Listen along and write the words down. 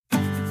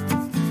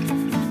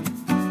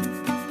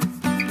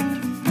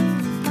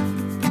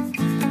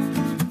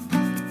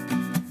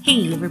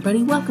Hey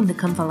everybody, welcome to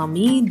Come Follow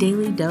Me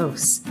Daily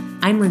Dose.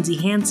 I'm Lindsay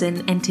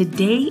Hanson, and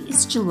today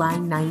is July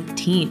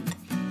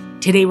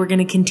 19th. Today we're going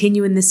to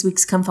continue in this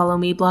week's Come Follow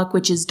Me block,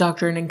 which is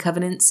Doctrine and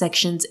Covenants,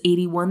 sections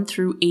 81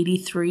 through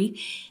 83.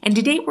 And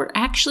today we're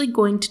actually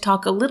going to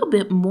talk a little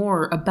bit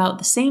more about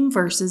the same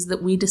verses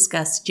that we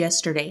discussed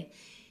yesterday.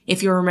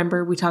 If you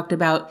remember, we talked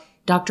about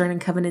Doctrine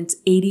and Covenants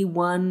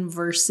 81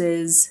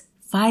 verses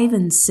 5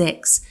 and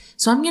 6.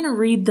 So I'm going to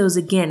read those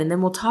again, and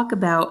then we'll talk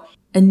about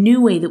a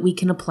new way that we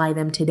can apply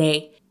them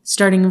today.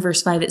 Starting in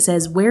verse 5, it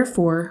says,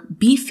 "Wherefore,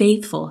 be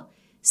faithful,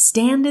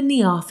 stand in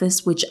the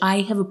office which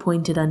I have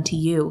appointed unto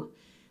you.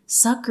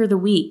 Succor the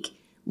weak,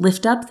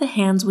 lift up the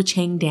hands which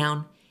hang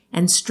down,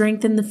 and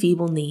strengthen the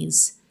feeble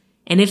knees.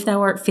 And if thou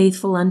art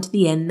faithful unto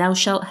the end, thou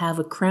shalt have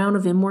a crown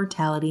of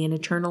immortality and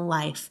eternal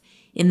life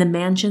in the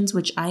mansions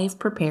which I have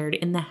prepared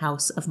in the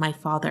house of my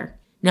Father."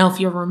 Now, if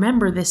you'll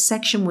remember, this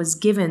section was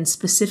given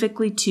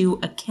specifically to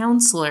a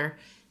counselor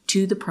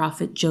to the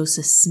prophet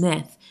Joseph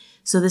Smith.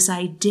 So this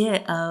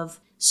idea of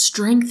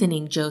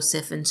strengthening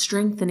Joseph and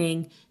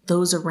strengthening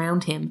those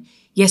around him.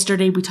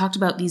 Yesterday, we talked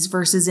about these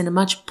verses in a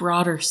much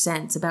broader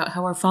sense about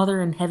how our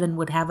Father in heaven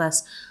would have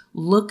us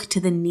look to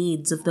the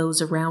needs of those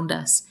around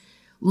us,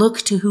 look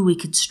to who we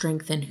could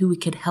strengthen, who we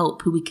could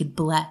help, who we could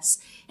bless,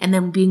 and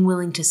then being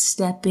willing to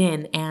step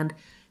in and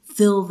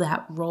fill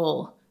that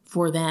role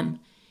for them.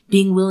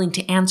 Being willing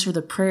to answer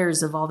the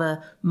prayers of all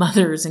the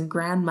mothers and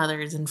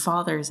grandmothers and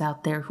fathers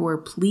out there who are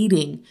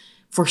pleading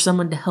for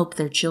someone to help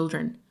their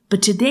children.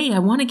 But today I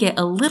want to get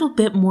a little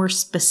bit more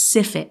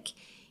specific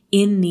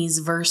in these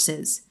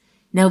verses.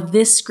 Now,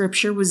 this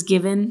scripture was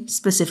given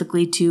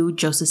specifically to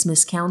Joseph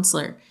Smith's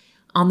counselor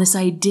on this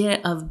idea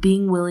of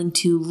being willing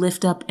to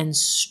lift up and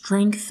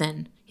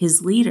strengthen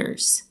his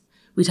leaders.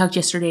 We talked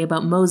yesterday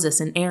about Moses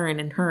and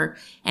Aaron and Hur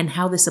and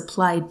how this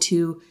applied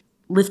to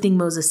lifting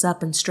Moses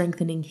up and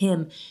strengthening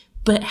him.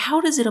 But how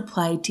does it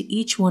apply to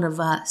each one of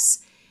us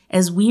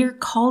as we are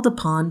called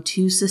upon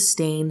to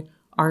sustain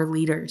our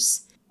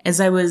leaders? As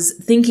I was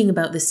thinking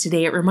about this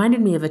today, it reminded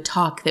me of a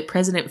talk that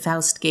President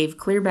Faust gave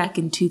clear back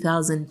in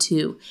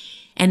 2002.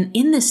 And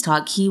in this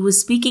talk, he was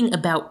speaking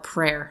about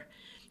prayer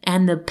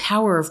and the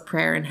power of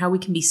prayer and how we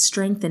can be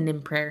strengthened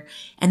in prayer.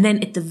 And then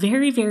at the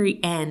very, very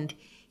end,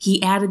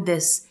 he added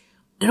this,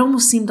 it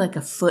almost seemed like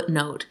a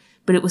footnote,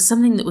 but it was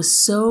something that was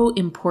so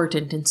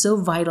important and so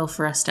vital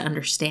for us to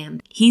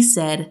understand. He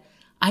said,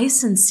 "I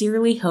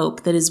sincerely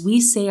hope that as we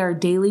say our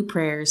daily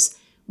prayers,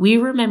 we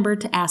remember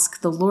to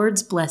ask the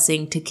Lord's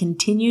blessing to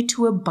continue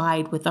to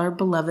abide with our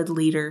beloved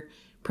leader,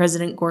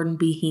 President Gordon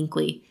B.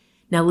 Hinckley."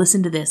 Now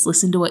listen to this.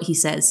 Listen to what he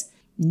says.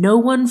 "No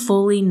one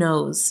fully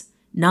knows,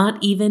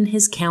 not even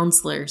his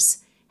counselors,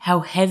 how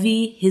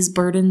heavy his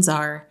burdens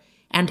are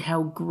and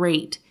how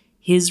great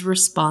his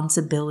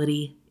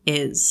responsibility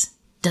is."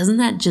 Doesn't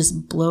that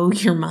just blow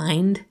your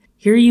mind?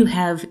 Here you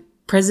have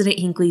President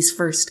Hinckley's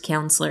first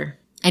counselor,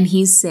 and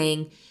he's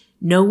saying,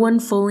 no one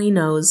fully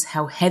knows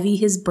how heavy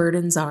his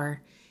burdens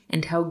are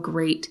and how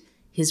great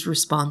his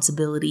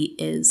responsibility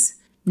is.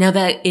 Now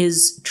that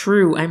is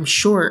true, I'm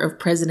sure, of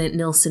President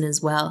Nilsen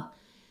as well,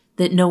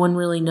 that no one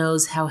really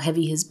knows how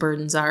heavy his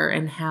burdens are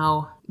and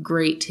how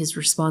great his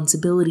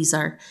responsibilities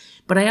are.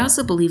 But I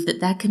also believe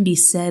that that can be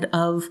said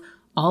of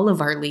all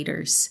of our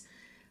leaders.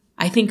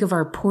 I think of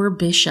our poor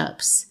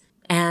bishops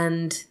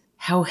and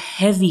how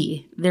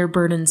heavy their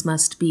burdens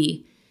must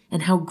be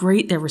and how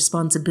great their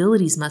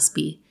responsibilities must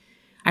be.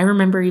 I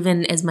remember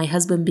even as my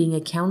husband being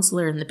a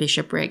counselor in the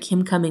bishopric,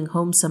 him coming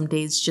home some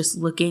days just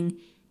looking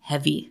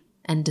heavy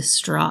and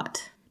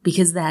distraught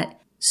because that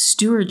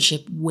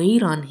stewardship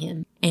weighed on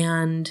him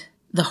and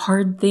the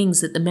hard things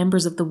that the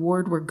members of the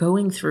ward were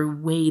going through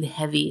weighed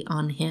heavy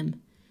on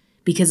him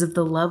because of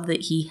the love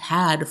that he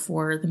had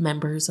for the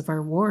members of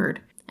our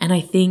ward. And I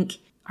think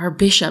our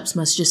bishops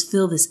must just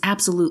feel this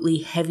absolutely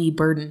heavy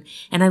burden.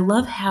 And I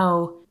love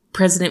how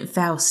President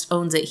Faust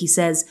owns it. He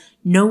says,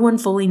 no one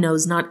fully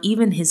knows, not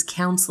even his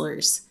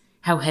counselors,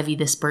 how heavy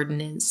this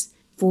burden is.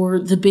 For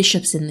the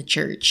bishops in the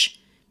church,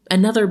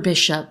 another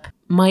bishop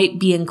might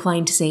be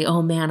inclined to say,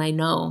 oh man, I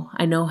know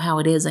how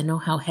it is. I know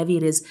how heavy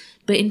it is.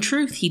 But in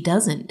truth, he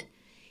doesn't.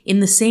 In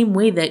the same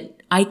way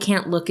that I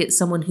can't look at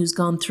someone who's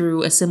gone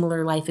through a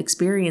similar life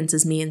experience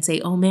as me and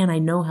say, oh man, I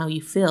know how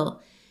you feel,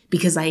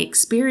 because I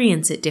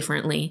experience it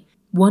differently.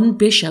 One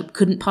bishop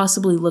couldn't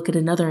possibly look at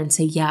another and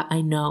say, yeah,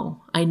 I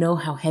know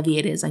how heavy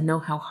it is. I know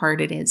how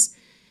hard it is,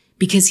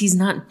 because he's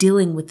not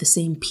dealing with the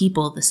same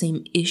people, the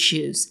same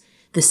issues,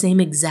 the same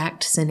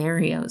exact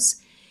scenarios.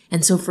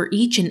 And so for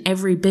each and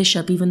every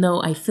bishop, even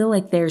though I feel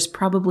like there's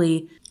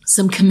probably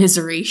some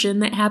commiseration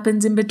that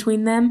happens in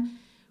between them,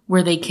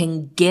 where they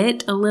can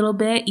get a little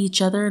bit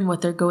each other and what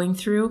they're going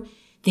through,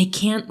 they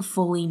can't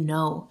fully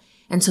know.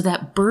 And so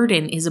that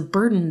burden is a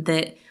burden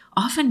that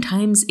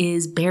oftentimes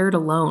is bared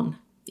alone,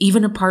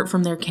 even apart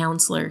from their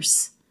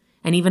counselors,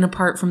 and even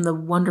apart from the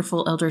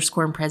wonderful Elders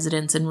Quorum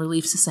presidents and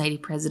Relief Society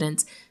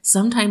presidents.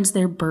 Sometimes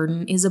their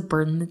burden is a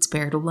burden that's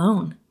bared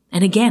alone.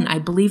 And again, I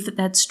believe that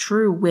that's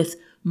true with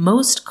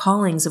most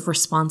callings of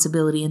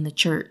responsibility in the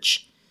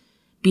church,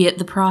 be it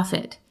the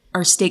prophet,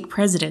 our stake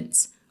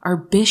presidents, our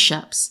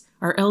bishops,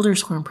 our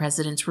elders quorum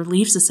presidents,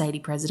 Relief Society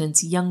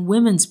presidents, young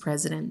women's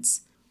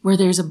presidents. Where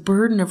there's a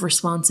burden of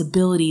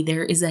responsibility,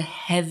 there is a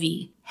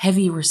heavy,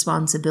 heavy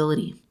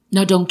responsibility.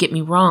 Now, don't get me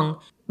wrong.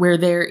 Where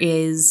there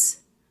is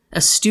a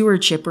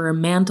stewardship or a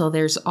mantle,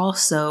 there's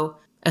also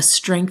a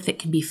strength that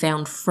can be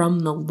found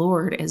from the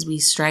Lord as we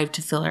strive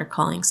to fill our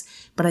callings.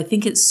 But I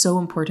think it's so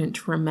important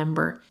to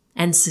remember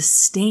and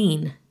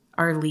sustain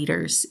our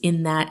leaders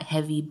in that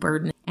heavy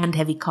burden and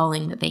heavy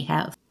calling that they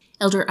have.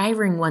 Elder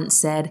Eyring once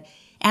said,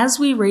 "As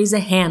we raise a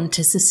hand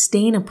to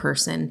sustain a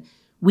person,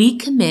 we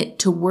commit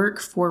to work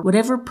for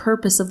whatever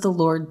purpose of the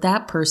Lord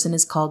that person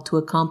is called to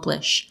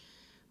accomplish.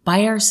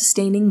 By our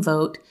sustaining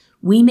vote,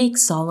 we make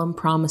solemn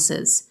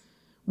promises.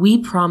 We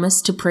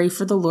promise to pray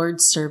for the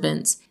Lord's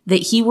servants,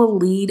 that he will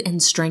lead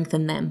and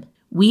strengthen them.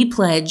 We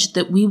pledge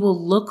that we will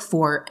look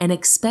for and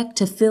expect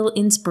to feel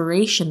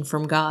inspiration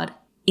from God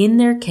in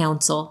their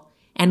counsel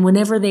and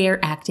whenever they are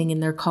acting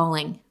in their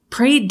calling.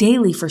 Pray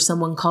daily for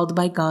someone called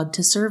by God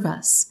to serve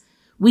us.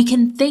 We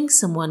can thank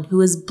someone who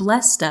has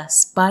blessed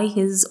us by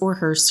his or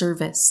her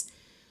service.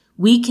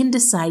 We can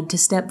decide to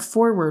step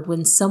forward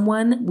when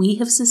someone we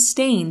have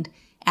sustained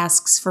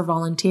asks for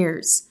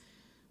volunteers.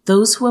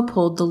 Those who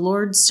uphold the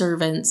Lord's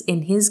servants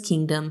in his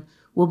kingdom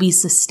will be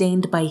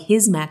sustained by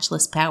his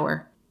matchless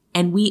power,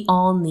 and we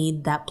all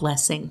need that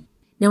blessing."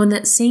 Now, in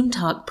that same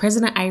talk,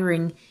 President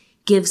Eyring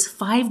gives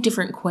 5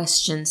 different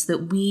questions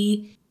that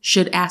we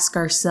should ask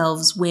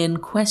ourselves when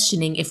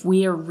questioning if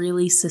we are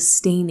really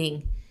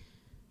sustaining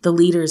the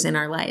leaders in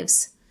our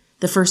lives.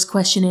 The first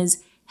question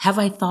is, have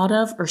I thought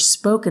of or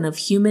spoken of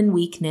human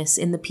weakness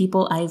in the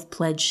people I have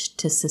pledged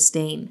to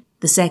sustain?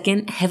 The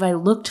second, have I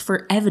looked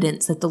for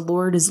evidence that the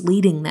Lord is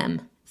leading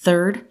them?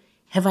 Third,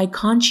 have I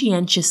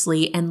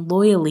conscientiously and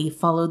loyally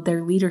followed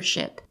their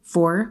leadership?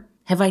 4,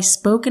 have I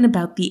spoken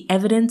about the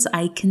evidence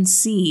I can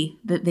see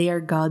that they are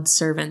God's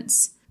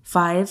servants?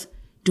 5,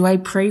 do I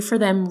pray for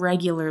them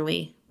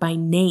regularly, by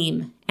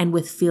name, and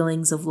with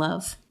feelings of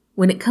love?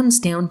 When it comes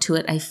down to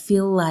it, I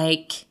feel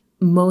like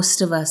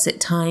most of us at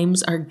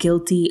times are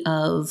guilty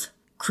of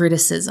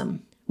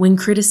criticism, when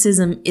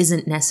criticism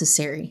isn't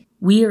necessary.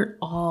 We are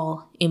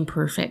all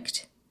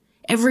imperfect.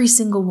 Every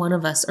single one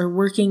of us are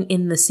working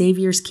in the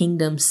Savior's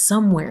kingdom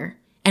somewhere,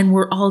 and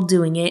we're all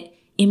doing it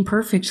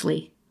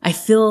imperfectly. I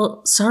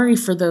feel sorry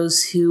for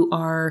those who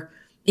are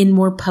in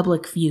more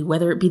public view,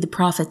 whether it be the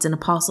prophets and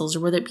apostles, or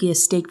whether it be a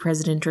stake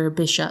president or a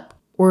bishop,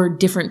 or a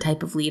different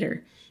type of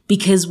leader.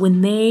 Because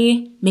when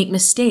they make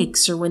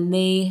mistakes, or when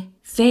they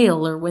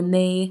fail, or when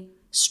they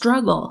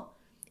struggle,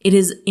 it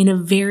is in a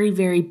very,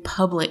 very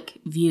public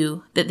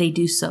view that they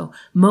do so.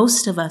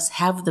 Most of us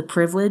have the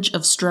privilege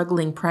of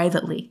struggling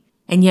privately.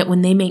 And yet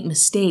when they make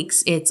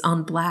mistakes, it's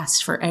on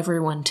blast for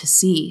everyone to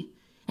see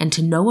and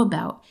to know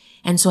about.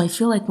 And so I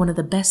feel like one of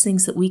the best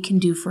things that we can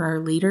do for our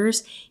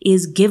leaders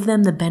is give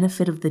them the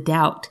benefit of the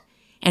doubt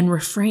and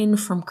refrain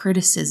from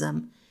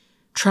criticism.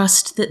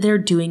 Trust that they're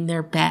doing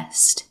their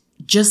best,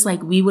 just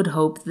like we would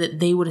hope that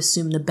they would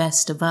assume the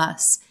best of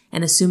us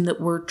and assume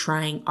that we're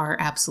trying our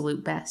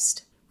absolute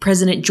best.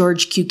 President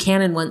George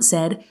Buchanan once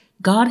said,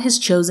 "God has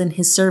chosen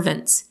his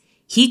servants.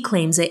 He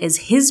claims it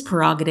as his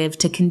prerogative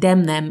to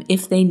condemn them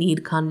if they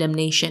need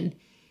condemnation.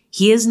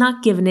 He has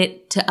not given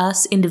it to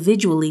us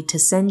individually to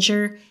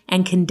censure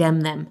and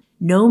condemn them.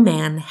 No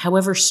man,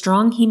 however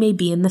strong he may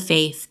be in the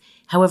faith,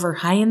 however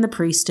high in the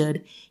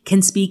priesthood,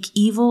 can speak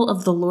evil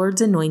of the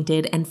Lord's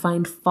anointed and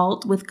find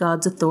fault with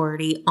God's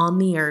authority on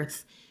the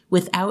earth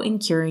without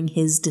incurring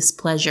his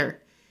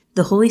displeasure.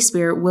 The Holy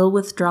Spirit will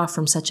withdraw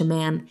from such a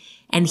man,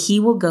 and he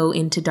will go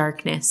into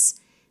darkness.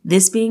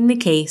 This being the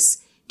case,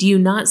 do you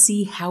not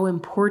see how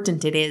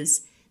important it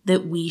is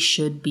that we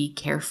should be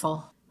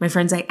careful?" My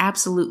friends, I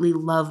absolutely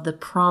love the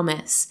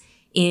promise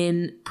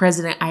in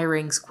President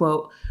Eyring's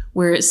quote,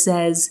 where it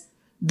says,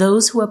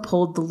 "Those who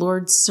uphold the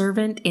Lord's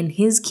servant in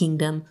his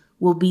kingdom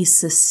will be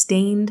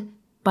sustained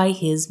by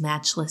his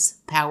matchless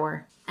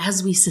power."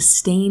 As we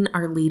sustain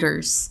our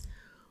leaders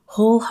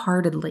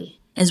wholeheartedly,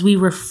 as we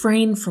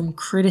refrain from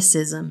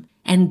criticism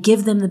and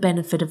give them the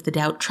benefit of the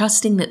doubt,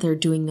 trusting that they're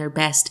doing their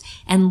best,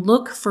 and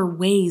look for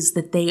ways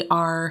that they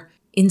are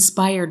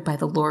inspired by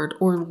the Lord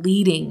or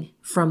leading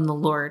from the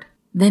Lord,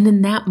 then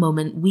in that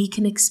moment we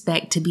can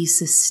expect to be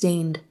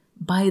sustained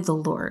by the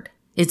Lord.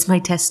 It's my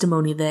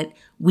testimony that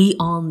we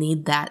all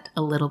need that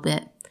a little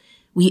bit.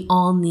 We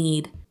all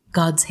need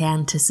God's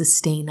hand to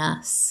sustain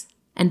us.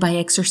 And by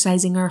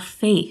exercising our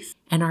faith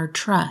and our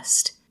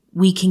trust,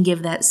 we can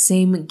give that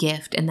same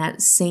gift and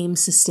that same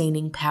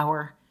sustaining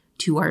power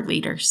to our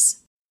leaders.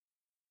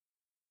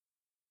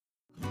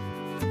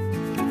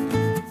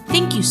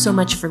 Thank you so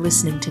much for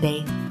listening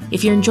today.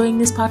 If you're enjoying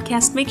this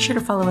podcast, make sure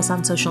to follow us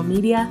on social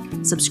media,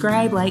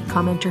 subscribe, like,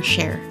 comment, or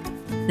share.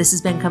 This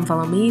has been Come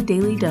Follow Me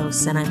Daily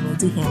Dose, and I'm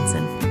Lindsay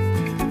Hansen.